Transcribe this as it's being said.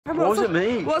What does it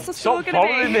mean? What's the score Stop going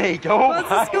to following be? me. Go What's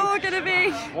the score going to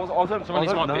be?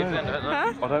 I don't know.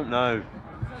 Huh? I don't know.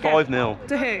 5-0.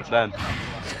 To who? Them.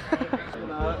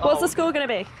 What's the score going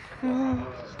to be?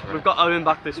 We've got Owen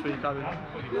back this week, Owen.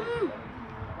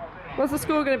 What's the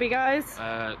score going to be, guys?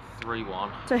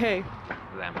 3-1. To who?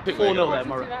 Them. 4-0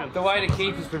 them, I reckon. The way the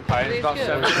keeper's been playing, it's got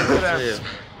 7.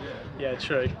 Yeah,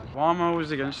 true. Why am I always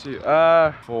against you?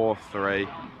 4-3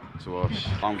 to us.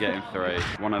 I'm getting 3.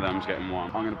 One of them's getting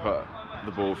 1. I'm going to put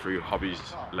the ball through Hobby's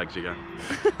legs again.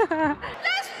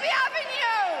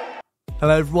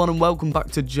 Hello everyone and welcome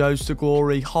back to Joe's to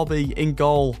Glory. Hobby in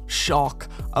goal. Shock.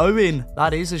 Owen,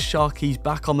 that is a shock. He's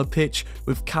back on the pitch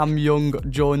with Cam Young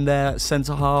joined there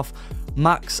centre half.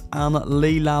 Max and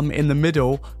Lelam in the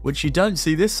middle, which you don't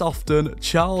see this often.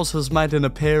 Charles has made an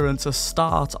appearance, a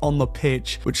start on the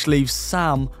pitch, which leaves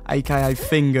Sam, aka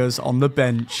Fingers, on the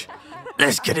bench.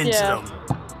 Let's get into them.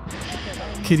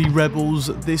 Kiddie Rebels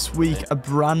this week, a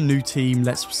brand new team.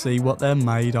 Let's see what they're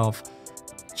made of.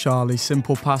 Charlie,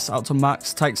 simple pass out to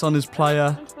Max, takes on his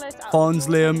player, finds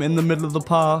Liam in the middle of the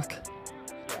park.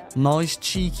 Nice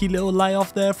cheeky little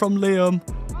layoff there from Liam.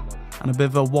 And a bit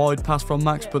of a wide pass from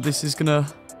Max, but this is going to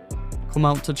come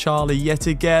out to Charlie yet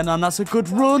again. And that's a good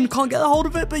run, can't get a hold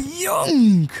of it, but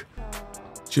Young!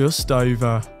 Just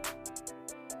over.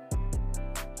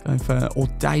 Going for an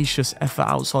audacious effort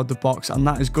outside the box, and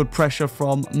that is good pressure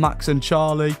from Max and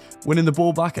Charlie. Winning the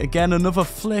ball back again, another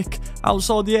flick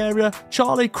outside the area.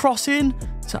 Charlie crossing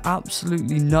to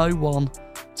absolutely no one.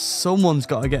 Someone's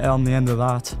got to get on the end of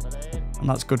that. And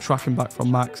that's good tracking back from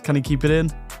Max. Can he keep it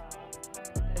in?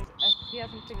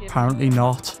 Apparently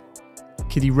not.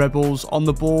 Kiddie Rebels on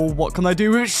the ball. What can they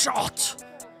do? A shot!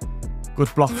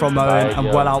 Good block from Owen and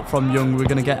well out from Young. We're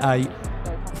going to get a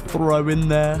throw in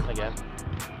there.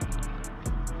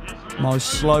 Nice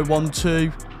slow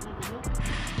 1-2.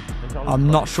 I'm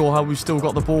not sure how we've still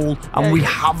got the ball, and we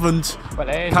haven't.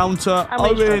 Counter,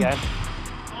 Owen.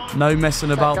 No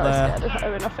messing about there.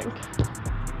 Owen, I think.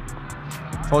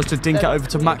 Tries to dink it over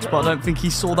to Max, but I don't think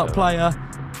he saw that player.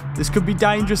 This could be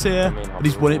dangerous here, but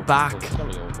he's won it back.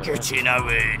 Get in,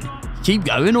 Owen. Keep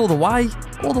going all the way.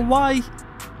 All the way.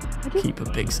 Keeper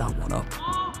bigs that one up.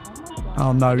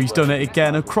 Oh no, he's done it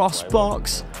again. A cross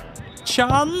box.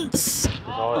 Chance.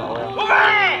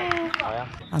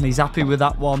 And he's happy with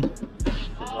that one.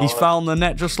 He's found the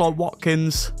net just like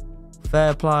Watkins.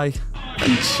 Fair play.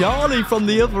 And Charlie from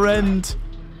the other end.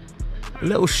 A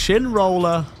little shin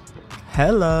roller.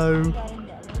 Hello.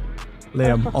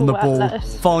 Liam on the ball.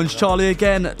 Finds Charlie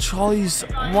again. Tries.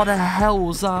 What the hell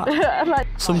was that?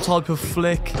 Some type of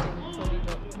flick.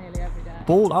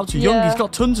 Ball out to Young. He's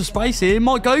got tons of space here. He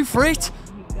might go for it.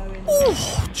 Ooh,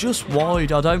 just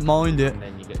wide. I don't mind it.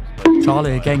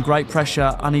 Charlie again, great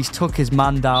pressure, and he's took his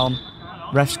man down.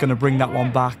 Ref's going to bring that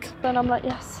one back. Then I'm like,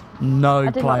 yes.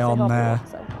 No play on there.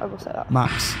 So I will say that.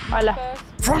 Max. I left.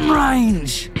 From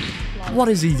range. What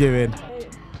is he doing?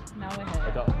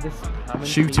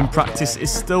 Shooting practice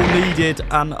is still needed,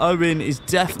 and Owen is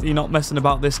definitely not messing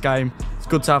about this game. It's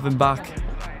good to have him back.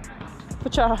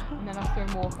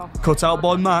 Cut out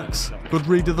by Max. Good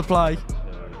read of the play.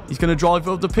 He's going to drive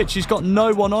up the pitch. He's got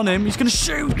no one on him. He's going to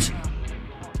shoot.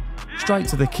 Straight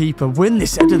to the keeper. Win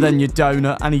this header then, you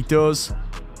donut. And he does.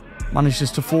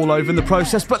 Manages to fall over in the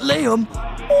process. But Liam.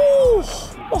 Oh,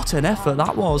 what an effort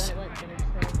that was.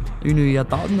 Who knew he had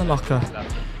that in the locker?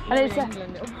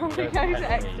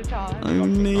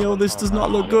 O'Neal, this does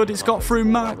not look good. It's got through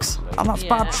Max. And that's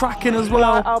bad tracking as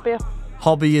well.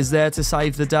 Hobby is there to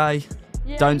save the day.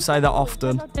 Don't say that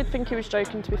often. I did think he was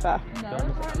joking, to be fair.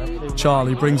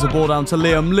 Charlie brings the ball down to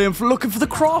Liam. Liam looking for the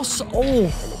cross.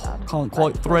 Oh, can't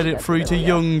quite thread it through to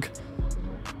Young.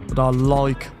 But I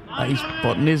like that he's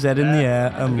putting his head in the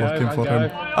air and looking for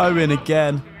him. Owen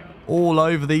again. All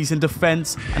over these in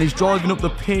defence. And he's driving up the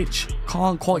pitch.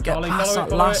 Can't quite get past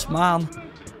that last man.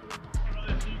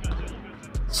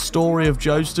 Story of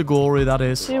Joe's to Glory, that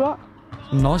is. See what?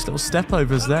 Nice little step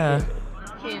overs there.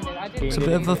 It's a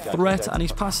bit of a threat, and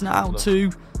he's passing it out to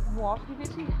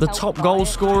the top goal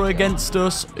scorer against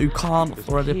us, who can't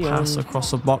thread a pass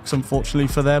across the box, unfortunately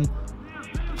for them.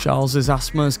 Charles's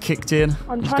asthma has kicked in.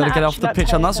 He's got to get off the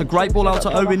pitch, and that's a great ball out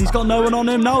to Owen. He's got no one on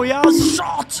him. No, he has.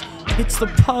 Shot! Hits the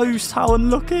post. How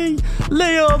unlucky.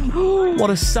 Liam!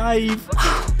 What a save.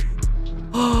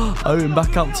 Owen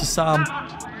back up to Sam.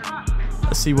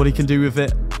 Let's see what he can do with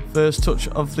it. First touch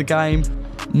of the game.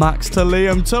 Max to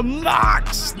Liam to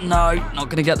Max. No, not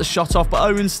going to get the shot off, but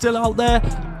Owen's still out there.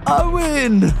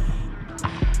 Owen!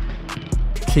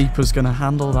 Keeper's going to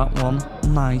handle that one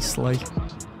nicely.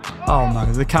 Oh no,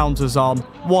 the counter's on.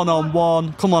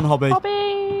 1-on-1. Come on, Hobby.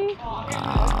 Hobby!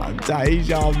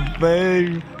 Deja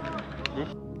vu.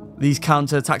 These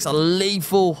counter-attacks are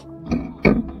lethal.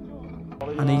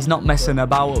 And he's not messing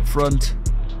about up front.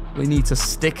 We need to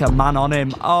stick a man on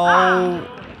him. Oh,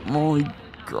 my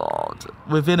God.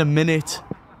 Within a minute.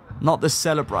 Not the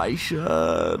celebration.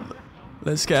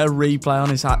 Let's get a replay on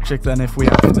his hat-trick then if we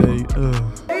have to.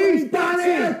 Ugh. He's done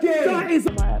it again! That is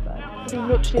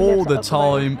All the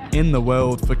time in the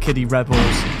world for Kiddie Rebels.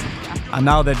 And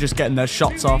now they're just getting their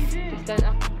shots off.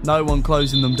 No one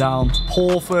closing them down.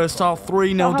 Poor first half,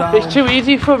 3-0 down. It's too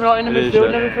easy for him, not in the midfield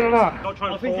and everything like that. Not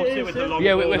trying to force it with the long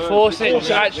ball. We're forcing it.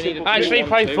 Actually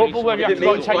playing football where you have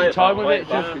to take your time with it.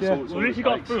 Yeah. Well, at least you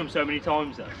got through him so many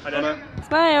times there. I don't know.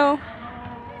 Smile.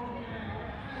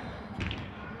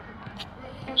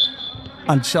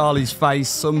 And Charlie's face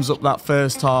sums up that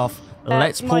first half.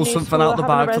 Let's pull something out the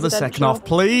bag for the second half,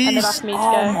 please.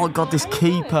 Oh my God, this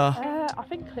keeper. I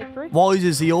think Clifford. Why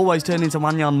does he always turn into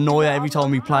Manuel Neuer every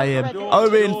time we play him?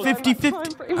 Owen,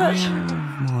 50-50.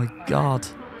 Oh my God.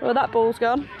 Well, that ball's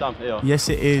gone. Yes,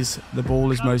 it is. The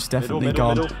ball is most definitely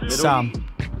gone. Sam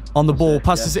on the ball,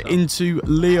 passes it into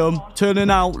Liam.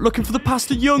 Turning out, looking for the pass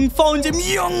to Young. Finds him,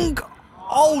 Young.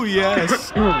 Oh,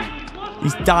 yes.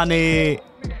 He's done it.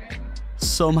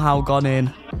 Somehow gone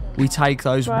in. We take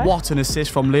those. Right. What an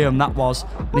assist from Liam that was.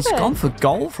 And he's gone for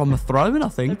goal from a throw-in, I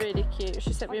think. They're really cute.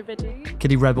 She sent me a video.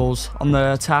 Kiddie Rebels on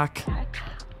the attack.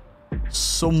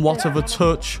 Somewhat of a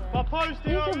touch.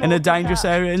 In a dangerous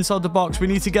area inside the box. We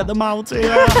need to get them out here.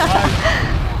 Player!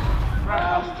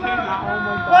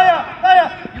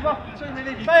 You've got 2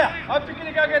 minutes. Player, I'm thinking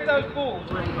to go get those balls.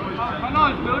 I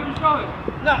know, Bill, you show it.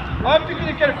 No, I'm thinking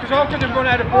to get it because I'm going to run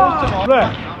out of balls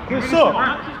tonight. What's up?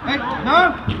 Hey,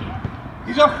 no.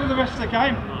 He's off for the rest of the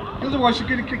game. Otherwise, you're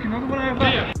going to kick another one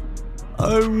over.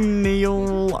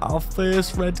 O'Neal, our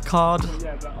first red card.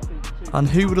 And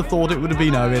who would have thought it would have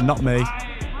been Owen, not me.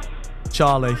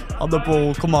 Charlie on the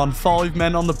ball. Come on, 5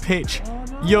 men on the pitch.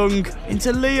 Young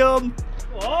into Liam.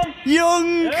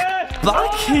 Young,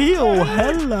 back heel.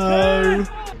 Hello.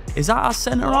 Is that our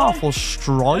centre half or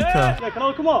striker? Yeah, can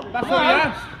I come on? That's what he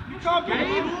asked. You can't get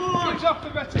him. He's off the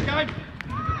rest of the game.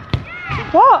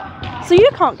 What? So you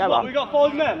can't go on? We got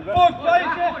 5 men. 5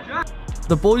 players, yeah.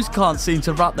 The boys can't seem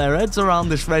to wrap their heads around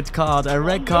this red card. A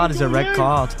red card is a red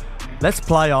card. Let's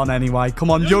play on anyway.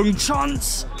 Come on, Young,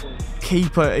 chance.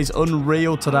 Keeper is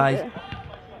unreal today.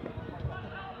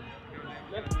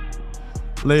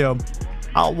 Liam,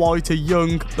 out wide to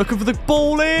Young. Looking for the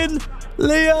ball in.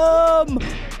 Liam.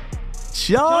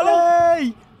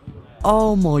 Charlie.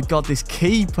 Oh my God, this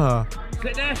keeper.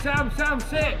 Sit there, Sam,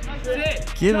 sit.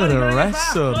 Give it a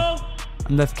rest, son.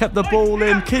 And they've kept the ball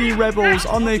in. Kiddie Rebels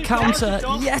on the counter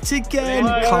yet again.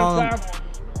 Can't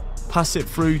pass it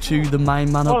through to the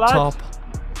main man up top.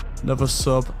 Another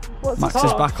sub. Max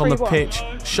is back on the pitch.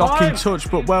 Shocking touch,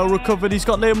 but well recovered. He's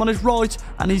got Liam on his right,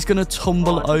 and he's going to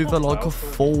tumble over like a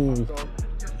fool.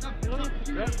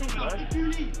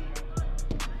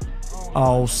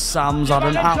 Oh, Sam's had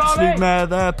an absolute mare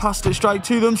there. Passed it straight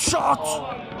to them.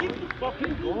 Shot!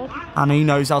 And he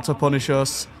knows how to punish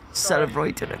us.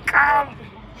 Celebrating again.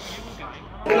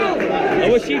 I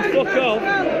wish he'd fuck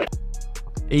off.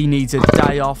 He needs a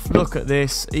day off. Look at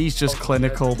this. He's just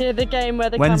clinical. Yeah, the game where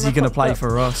the When's he camera going to play popped up.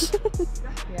 for us?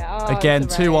 Yeah, Again,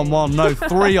 2-on-1. No,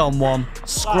 3-on-1.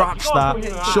 Scratch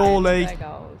that. Surely.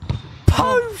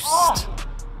 Post!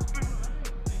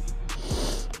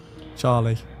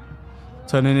 Charlie.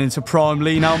 Turning into prime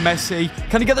Lee now. Messi.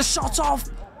 Can he get the shot off?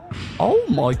 Oh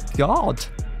my God.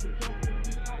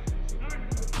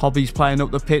 Hobby's playing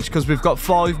up the pitch because we've got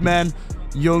 5 men.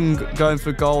 Young going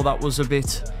for goal. That was a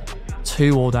bit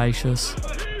too audacious.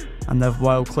 And they've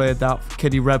well cleared that for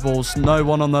Kiddie Rebels. No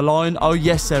one on the line. Oh,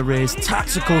 yes, there is.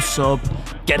 Tactical sub.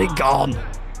 Get it gone.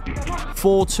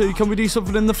 4-2. Can we do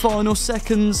something in the final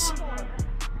seconds?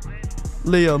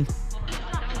 Liam.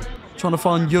 Trying to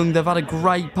find Young. They've had a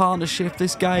great partnership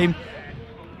this game.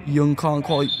 Young can't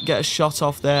quite get a shot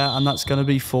off there, and that's going to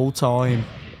be full time.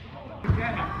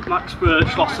 Max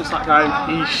Birch lost us that game.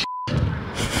 He's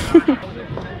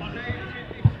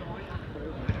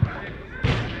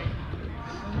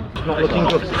not looking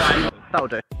good. That'll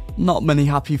do. Not many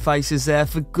happy faces there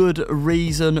for good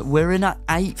reason. We're in at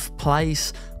 8th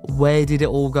place. Where did it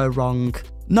all go wrong?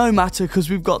 No matter, because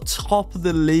we've got top of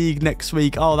the league next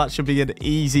week. Oh, that should be an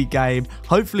easy game.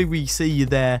 Hopefully we see you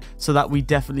there so that we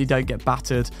definitely don't get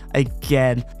battered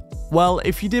again. Well,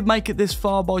 if you did make it this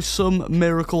far by some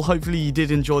miracle, hopefully you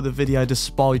did enjoy the video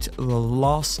despite the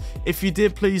loss. If you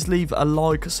did, please leave a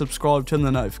like, subscribe, turn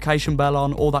the notification bell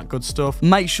on, all that good stuff.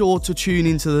 Make sure to tune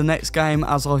into the next game,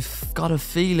 as I've got a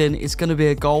feeling it's going to be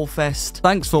a goal fest.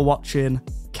 Thanks for watching.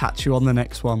 catch you on the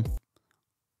next one.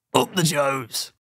 Up the Joes.